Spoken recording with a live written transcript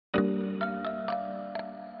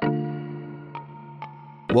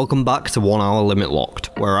Welcome back to 1 Hour Limit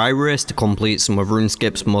Locked, where I race to complete some of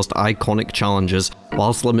RuneScape's most iconic challenges,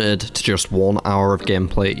 whilst limited to just 1 hour of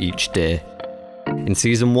gameplay each day. In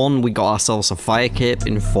Season 1, we got ourselves a fire cape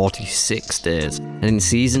in 46 days, and in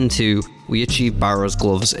Season 2, we achieved Barrow's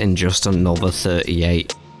gloves in just another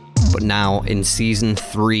 38. But now, in Season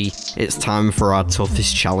 3, it's time for our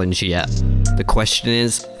toughest challenge yet. The question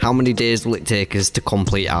is, how many days will it take us to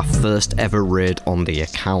complete our first ever raid on the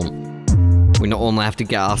account? We not only have to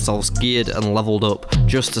get ourselves geared and leveled up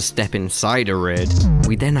just to step inside a raid,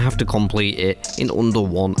 we then have to complete it in under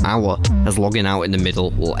 1 hour, as logging out in the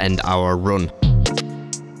middle will end our run.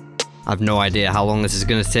 I've no idea how long this is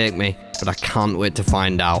going to take me, but I can't wait to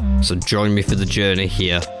find out, so join me for the journey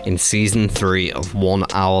here in Season 3 of 1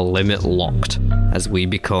 Hour Limit Locked, as we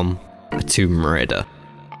become a Tomb Raider.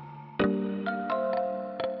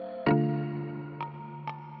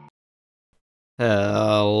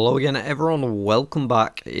 Hello again everyone, welcome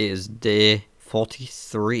back. It is day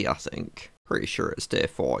 43 I think. Pretty sure it's day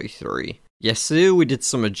 43. Yesterday we did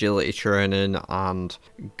some agility training and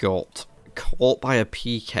got caught by a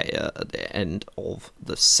PKer at the end of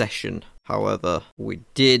the session. However, we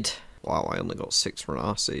did... Wow, I only got 6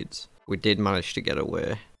 runner seeds. We did manage to get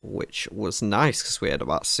away, which was nice because we had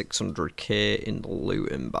about 600k in the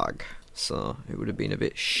looting bag. So it would have been a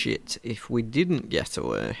bit shit if we didn't get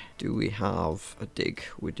away. Do we have a dig?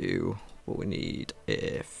 We do, but we need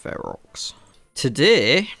a Ferox.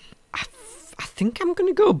 Today, I think I'm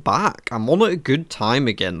going to go back. I'm on at a good time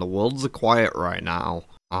again. The worlds are quiet right now.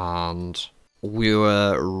 And we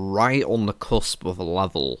were right on the cusp of a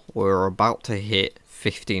level. We were about to hit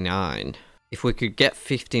 59. If we could get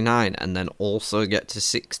 59 and then also get to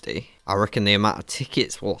 60, I reckon the amount of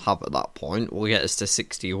tickets we'll have at that point will get us to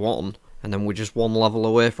 61. And then we're just 1 level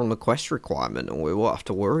away from the quest requirement and we won't have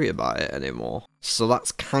to worry about it anymore. So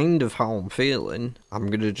that's kind of how I'm feeling. I'm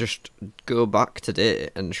going to just go back today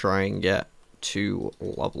and try and get 2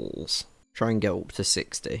 levels. Try and get up to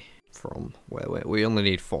 60 from where we only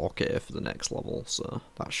need 4k for the next level, so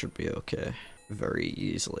that should be okay. Very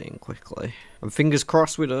easily and quickly. And fingers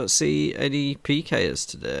crossed we don't see any PKs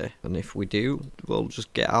today. And if we do, we'll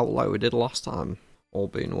just get out like we did last time. All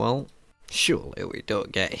being well. Surely we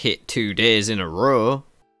don't get hit 2 days in a row.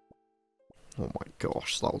 Oh my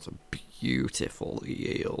gosh, that was a beautiful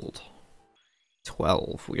yield.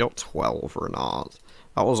 12. We got 12 runners.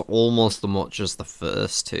 That was almost as much as the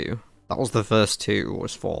first 2. That was the first 2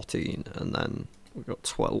 was 14. And then we got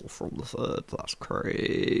 12 from the third. That's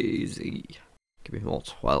crazy. Give me more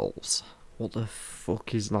 12s. What the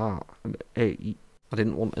fuck is that? An 8? I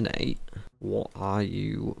didn't want an 8. What are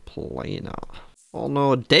you playing at? Oh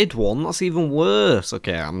no, a dead one? That's even worse.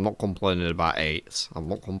 Okay, I'm not complaining about 8s. I'm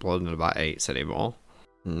not complaining about 8s anymore.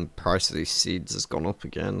 Price of these seeds has gone up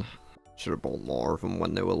again. Should have bought more of them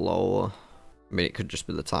when they were lower. I mean, it could just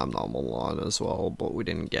be the time that I'm online as well, but we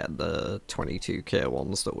didn't get the 22k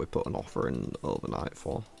ones that we put an offer in overnight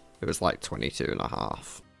for. It was like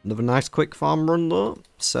 22.5. Another nice quick farm run though,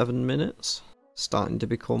 7 minutes. Starting to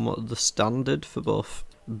become the standard for both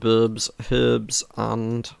burbs, herbs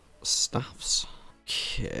and staffs.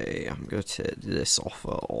 Okay, I'm going to take this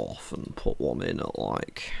offer off and put one in at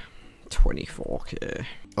like 24k.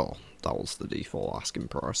 Oh, that was the default asking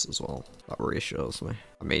price as well. That reassures me.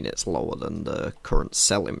 I mean, it's lower than the current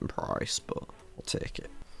selling price, but I'll take it.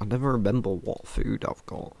 I never remember what food I've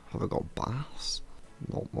got. Have I got bass?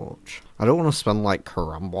 Not much. I don't want to spend like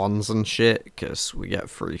karambwans and shit, because we get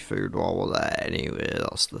free food while we're there anyway,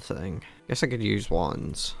 that's the thing. Guess I could use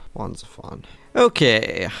wines. Wines are fun.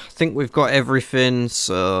 Okay, I think we've got everything,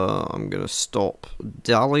 so I'm going to stop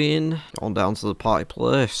dallying. On down to the party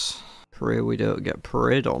place. Pray we don't get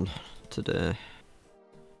preyed on today.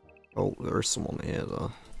 Oh, there is someone here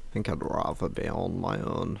though. I think I'd rather be on my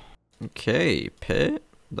own. Okay, pay.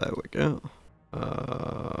 There we go.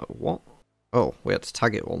 What? Oh, we had to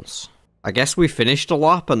tag it once. I guess we finished a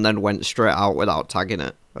lap and then went straight out without tagging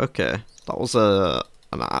it. Okay, that was an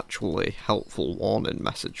actually helpful warning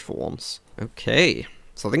message for once. Okay,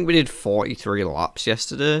 so I think we did 43 laps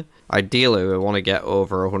yesterday. Ideally, we want to get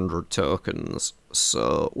over 100 tokens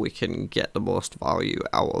so we can get the most value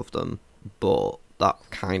out of them. But that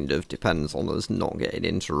kind of depends on us not getting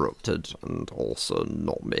interrupted and also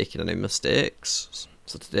not making any mistakes.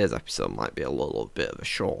 So today's episode might be a little bit of a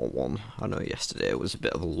shorter one. I know yesterday was a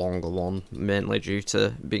bit of a longer one, mainly due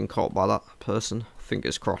to being caught by that person.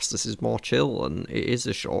 Fingers crossed this is more chill and it is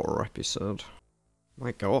a shorter episode.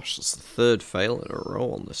 My gosh, that's the 3rd fail in a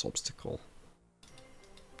row on this obstacle.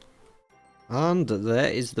 And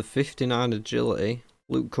there is the 59 agility.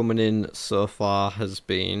 Loot coming in so far has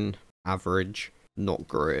been average. not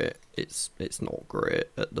great. It's not great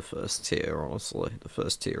at the first tier, honestly. The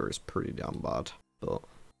first tier is pretty damn bad. But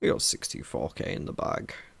we got 64k in the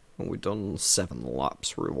bag. And we've done 7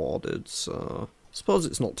 laps rewarded, so I suppose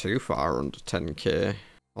it's not too far under 10k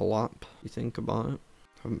a lap, you think about it.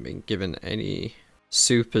 Haven't been given any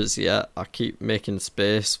supers yet. I keep making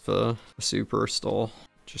space for a super restore.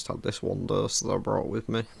 Just had this one dose that I brought with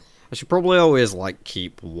me. I should probably always like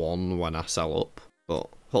keep one when I sell up, but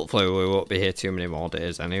hopefully we won't be here too many more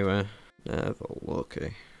days anyway. Never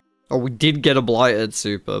lucky. Oh, we did get a blighted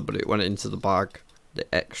super, but it went into the bag.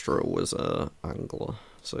 The extra was a angler,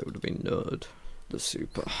 so it would have been nerd. The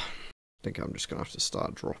super. I think I'm just gonna have to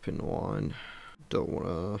start dropping wine. Don't want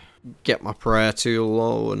to get my prayer too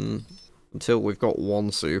low, and until we've got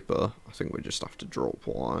one super, I think we just have to drop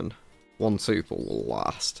wine. One super will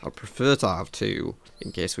last. I prefer to have 2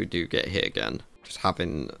 in case we do get hit again. Just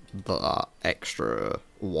having that extra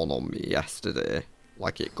one on me yesterday,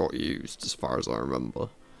 like it got used as far as I remember.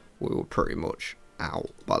 We were pretty much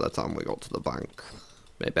out by the time we got to the bank.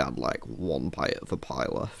 Maybe I had like 1 bite of a pie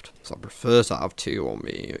left. So I prefer to have 2 on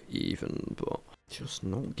me even, but just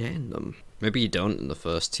not getting them. Maybe you don't in the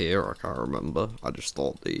first tier, I can't remember. I just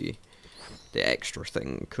thought the extra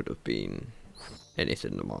thing could have been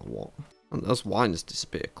anything no matter what. And those wines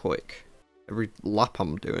disappear quick. Every lap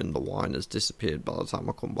I'm doing, the wine has disappeared by the time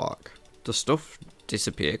I come back. Does stuff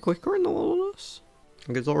disappear quicker in the wilderness? I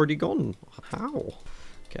think it's already gone. How?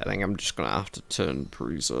 Okay, I think I'm just gonna have to turn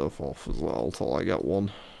preserve off as well till I get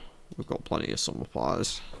one. We've got plenty of summer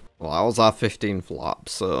pies. Well, that was our 15th lap,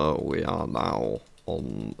 so we are now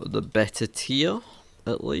on the better tier,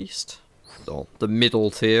 at least. So, the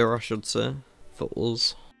middle tier, I should say, for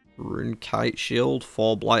us. Rune Kite Shield,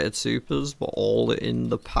 4 blighted supers, but all in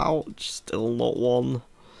the pouch. Still not one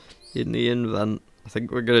in the invent. I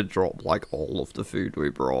think we're gonna drop like all of the food we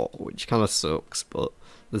brought, which kind of sucks, but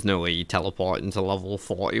there's no way you teleport into level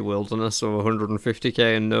 40 wilderness with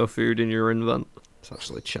 150k and no food in your invent. Let's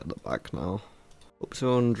actually check the bag now. Up to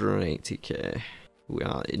 180k. We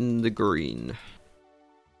are in the green.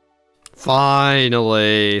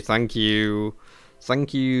 Finally! Thank you.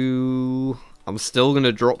 Thank you. I'm still going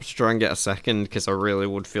to drop to try and get a second because I really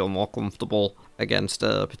would feel more comfortable against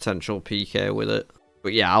a potential PK with it.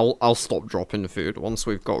 But yeah, I'll stop dropping the food once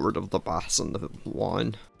we've got rid of the bass and the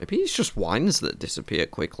wine. Maybe it's just wines that disappear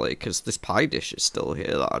quickly because this pie dish is still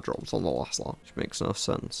here that I dropped on the last lap, which makes no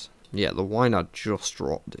sense. Yeah, the wine I just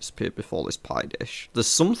dropped disappeared before this pie dish. There's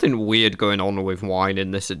something weird going on with wine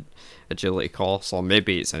in this agility course, or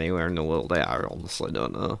maybe it's anywhere in the world. I honestly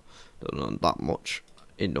don't know. Don't know that much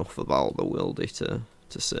enough about the worldy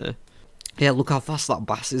to say. Yeah, look how fast that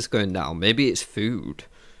bass is going down. Maybe it's food.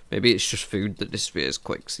 Maybe it's just food that disappears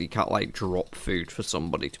quick, so you can't like drop food for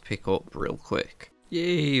somebody to pick up real quick.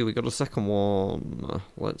 Yay, we got a second one.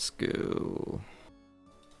 Let's go.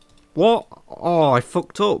 What? Oh, I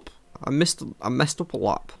fucked up. I messed up a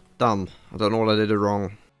lap. Damn, I don't know what I did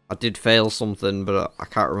wrong. I did fail something, but I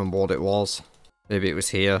can't remember what it was. Maybe it was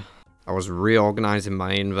here. I was reorganizing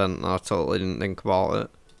my invent and I totally didn't think about it.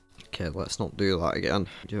 Okay, let's not do that again.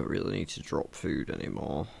 You don't really need to drop food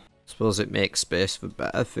anymore. I suppose it makes space for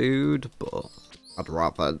better food, but I'd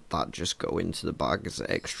rather that just go into the bag as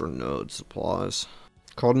extra node supplies.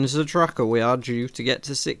 According to the tracker, we are due to get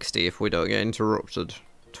to 60 if we don't get interrupted.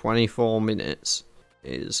 24 minutes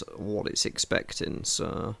is what it's expecting,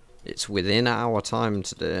 so it's within our time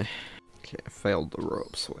today. Okay, I failed the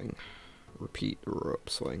rope swing. Repeat the rope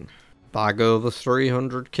swing. Bag over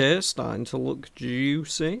 300k, starting to look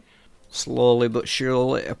juicy. Slowly but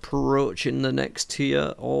surely approaching the next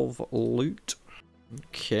tier of loot.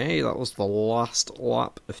 Okay, that was the last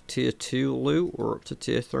lap of tier 2 loot. We're up to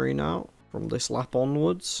tier 3 now. From this lap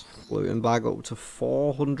onwards, looting bag up to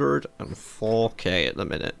 404k at the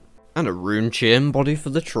minute. And a rune chain body for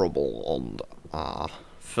the trouble on our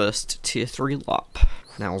first tier 3 lap.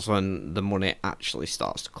 Now's when the money actually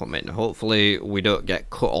starts to come in. Hopefully we don't get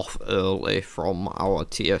cut off early from our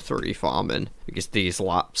tier 3 farming, because these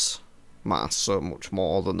laps matter so much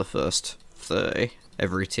more than the first 30.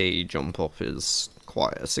 Every tier you jump up is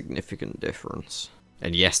quite a significant difference.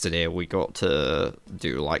 And yesterday we got to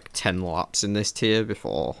do like 10 laps in this tier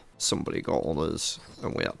before somebody got on us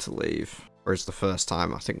and we had to leave. Whereas the first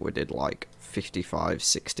time I think we did like 55,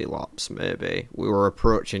 60 laps maybe. We were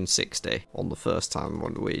approaching 60 on the first time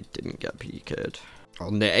when we didn't get PK'd.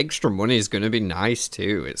 And the extra money is going to be nice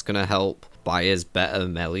too. It's going to help buy us better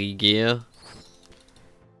melee gear.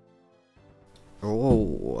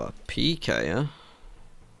 Oh, a PK, huh?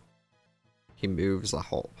 He moves a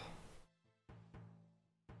hop.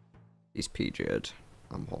 He's PJ'd.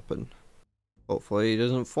 I'm hopping. Hopefully he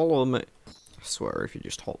doesn't follow me. I swear if he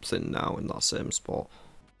just hops in now in that same spot.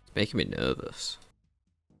 It's making me nervous.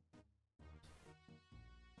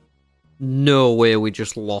 No way we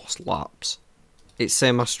just lost laps. It's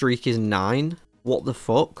saying my streak is 9? What the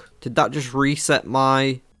fuck? Did that just reset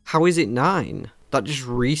my... How is it 9? That just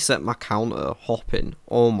reset my counter hopping.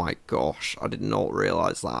 Oh my gosh, I did not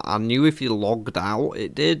realise that. I knew if you logged out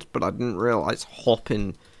it did, but I didn't realise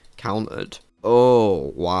hopping countered.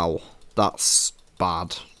 Oh, wow. That's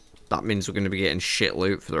bad. That means we're going to be getting shit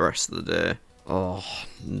loot for the rest of the day. Oh,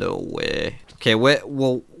 no way. Okay,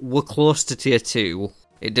 we're close to tier 2.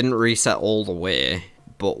 It didn't reset all the way,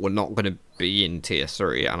 but we're not going to be in tier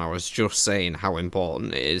 3, and I was just saying how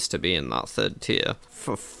important it is to be in that 3rd tier.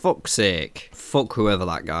 For fuck's sake, fuck whoever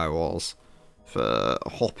that guy was for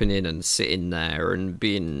hopping in and sitting there and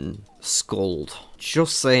being sculled.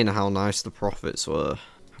 Just saying how nice the profits were.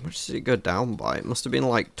 How much did it go down by? It must have been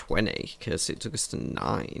like 20, because it took us to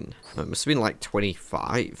 9. No, it must have been like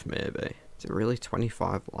 25, maybe. Is it really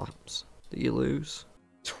 25 laps that you lose?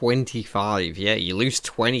 25, yeah, you lose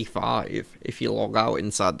 25 if you log out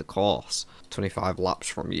inside the course. 25 laps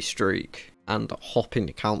from your streak. And hopping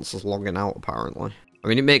counts as logging out, apparently. I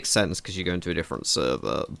mean, it makes sense because you're going to a different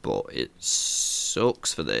server, but it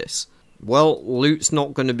sucks for this. Well, loot's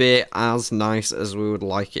not going to be as nice as we would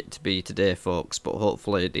like it to be today, folks, but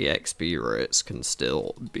hopefully the XP rates can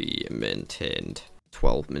still be maintained.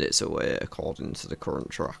 12 minutes away, according to the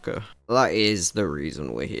current tracker. That is the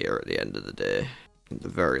reason we're here at the end of the day. At the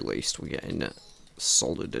very least, we're getting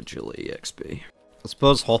solid agility XP. I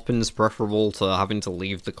suppose hopping's preferable to having to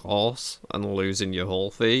leave the course and losing your whole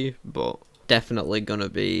fee, but definitely gonna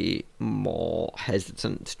be more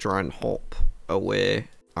hesitant to try and hop away.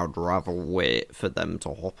 I'd rather wait for them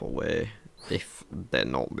to hop away if they're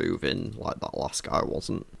not moving like that last guy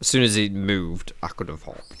wasn't. As soon as he moved, I could have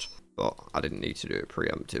hopped, but I didn't need to do it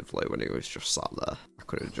preemptively when he was just sat there. I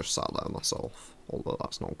could have just sat there myself. Although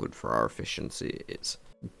that's not good for our efficiency, it's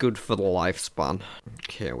good for the lifespan.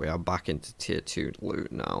 Okay, we are back into tier 2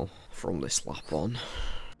 loot now from this lap on.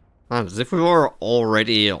 Man, as if we were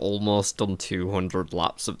already almost done 200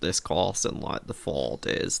 laps of this course in like the 4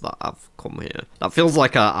 days that I've come here. That feels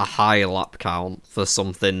like a high lap count for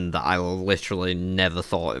something that I literally never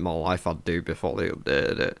thought in my life I'd do before they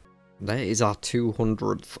updated it. That is our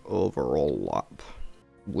 200th overall lap.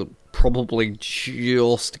 We'll probably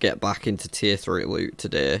just get back into tier 3 loot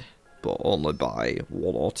today, but only by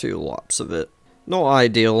 1 or 2 laps of it. Not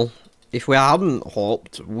ideal. If we hadn't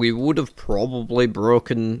hopped, we would have probably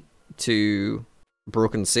broken 60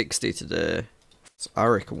 today. So I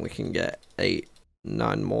reckon we can get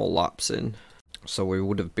 8-9 more laps in. So we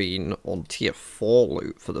would have been on tier 4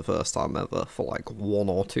 loot for the first time ever for like 1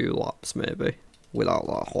 or 2 laps maybe, without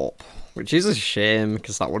that hop. Which is a shame,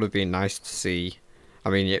 because that would have been nice to see. I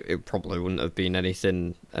mean, it probably wouldn't have been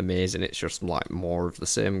anything amazing, it's just like more of the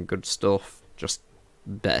same good stuff. Just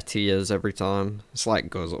better tiers every time. It's like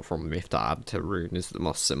goes up from myth to add to rune is the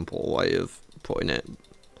most simple way of putting it.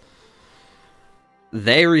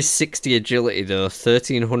 There is 60 agility though,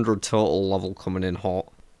 1300 total level coming in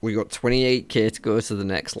hot. We got 28k to go to the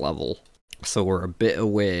next level, so we're a bit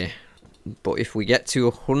away. But if we get to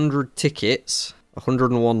 100 tickets,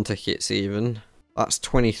 101 tickets even, that's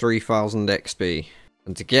 23,000 XP.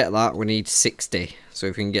 And to get that, we need 60. So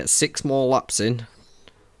if we can get 6 more laps in,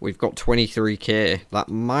 we've got 23k. That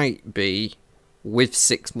might be, with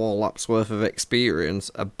 6 more laps worth of experience,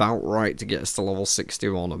 about right to get us to level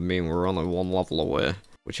 61. I mean, we're only 1 level away,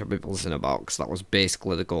 which I'll be buzzing about, because that was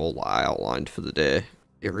basically the goal that I outlined for the day,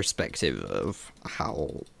 irrespective of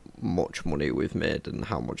how much money we've made and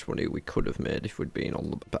how much money we could have made if we'd been on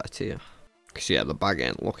the better tier. Because yeah, the bag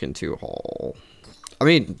ain't looking too hot. I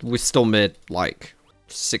mean, we still made like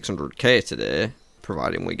 600k today,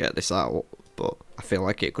 providing we get this out, but I feel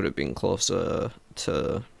like it could have been closer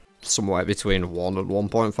to somewhere between 1 and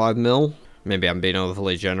 1.5 mil. Maybe I'm being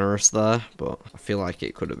overly generous there, but I feel like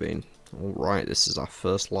it could have been. Alright, this is our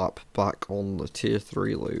first lap back on the tier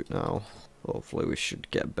 3 loot now. Hopefully we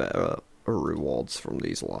should get better rewards from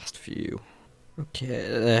these last few.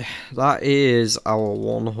 Okay, that is our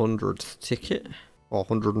 100th ticket, or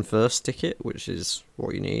 101st ticket, which is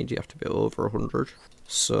what you need. You have to be over 100.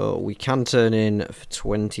 So we can turn in for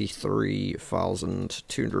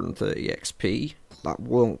 23,230 XP. That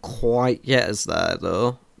won't quite get us there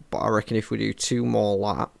though, but I reckon if we do 2 more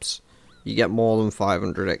laps, you get more than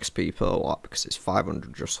 500 XP per lap, because it's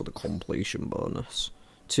 500 just for the completion bonus.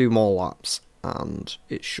 2 more laps and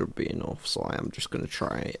it should be enough, so I am just going to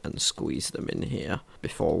try and squeeze them in here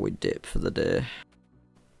before we dip for the day.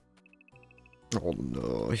 Oh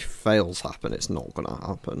no, if fails happen, it's not going to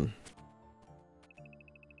happen.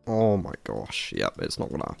 Oh my gosh. Yep, it's not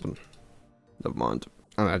gonna happen. Never mind.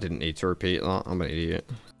 And I didn't need to repeat that. I'm an idiot.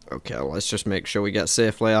 Okay, let's just make sure we get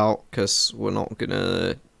safely out, because we're not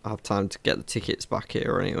gonna have time to get the tickets back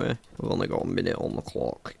here anyway. We've only got a minute on the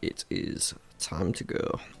clock. It is time to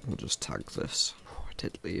go. We'll just tag this. I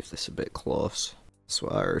did leave this a bit close. I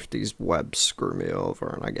swear, if these webs screw me over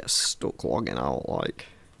and I get stuck logging out, like...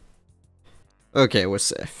 Okay, we're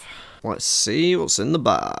safe. Let's see what's in the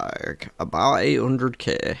bag. About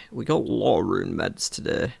 800k. We got a lot of rune meds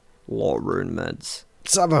today. A lot of rune meds.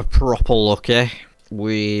 Let's have a proper look, eh?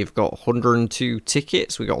 We've got 102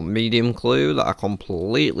 tickets. We got a medium clue that I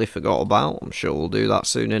completely forgot about. I'm sure we'll do that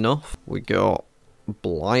soon enough. We got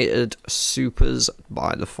blighted supers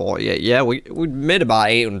by the 48. Yeah, we made about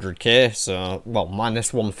 800k. So, well,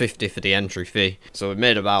 minus 150 for the entry fee. So we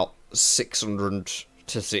made about 600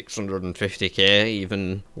 to 650k,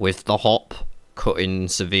 even with the hop cutting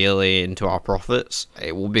severely into our profits.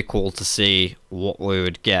 It would be cool to see what we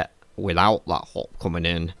would get without that hop coming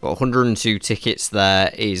in. But 102 tickets there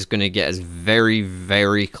is going to get us very,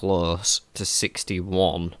 very close to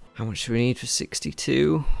 61. How much do we need for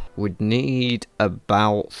 62? We'd need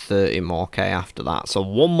about 30 more k after that. So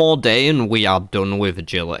one more day and we are done with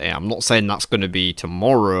agility. I'm not saying that's going to be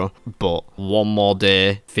tomorrow, but one more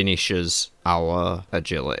day finishes our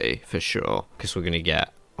agility for sure. Because we're going to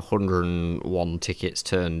get 101 tickets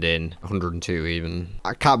turned in, 102 even.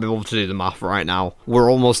 I can't be able to do the math right now.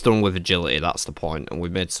 We're almost done with agility, that's the point, and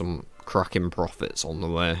we've made some cracking profits on the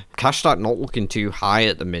way. Cash stack not looking too high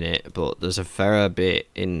at the minute, but there's a fair bit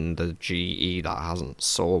in the GE that hasn't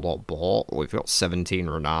sold or bought. We've got 17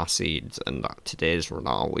 Runar seeds and today's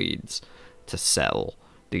Runar weeds to sell,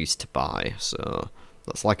 these to buy, so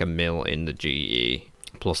that's like a mil in the GE.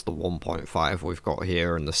 Plus the 1.5 we've got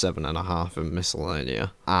here and the 7.5 in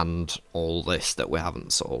miscellanea. And all this that we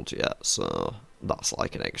haven't sold yet. So that's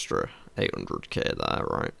like an extra 800k there,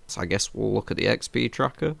 right? So I guess we'll look at the XP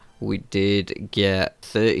tracker. We did get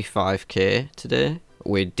 35k today.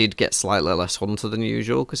 We did get slightly less hunter than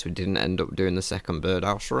usual because we didn't end up doing the second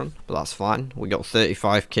birdhouse run, but that's fine. We got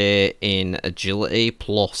 35k in agility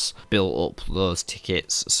plus built up those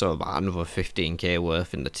tickets, so about another 15k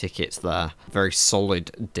worth in the tickets there. Very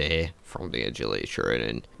solid day from the agility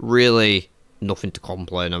training. Really nothing to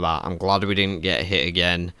complain about. I'm glad we didn't get hit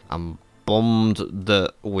again. I'm bummed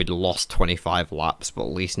that we'd lost 25 laps, but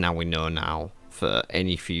at least now we know now for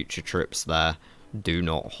any future trips there. Do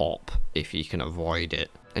not hop if you can avoid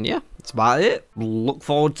it. And yeah, that's about it. Look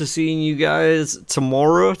forward to seeing you guys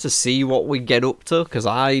tomorrow to see what we get up to, because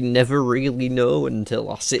I never really know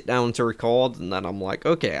until I sit down to record and then I'm like,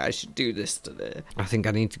 okay, I should do this today. I think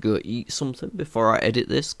I need to go eat something before I edit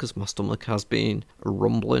this because my stomach has been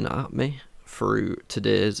rumbling at me through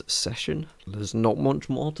today's session. There's not much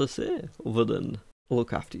more to say other than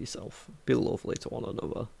look after yourself, be lovely to one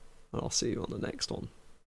another, and I'll see you on the next one.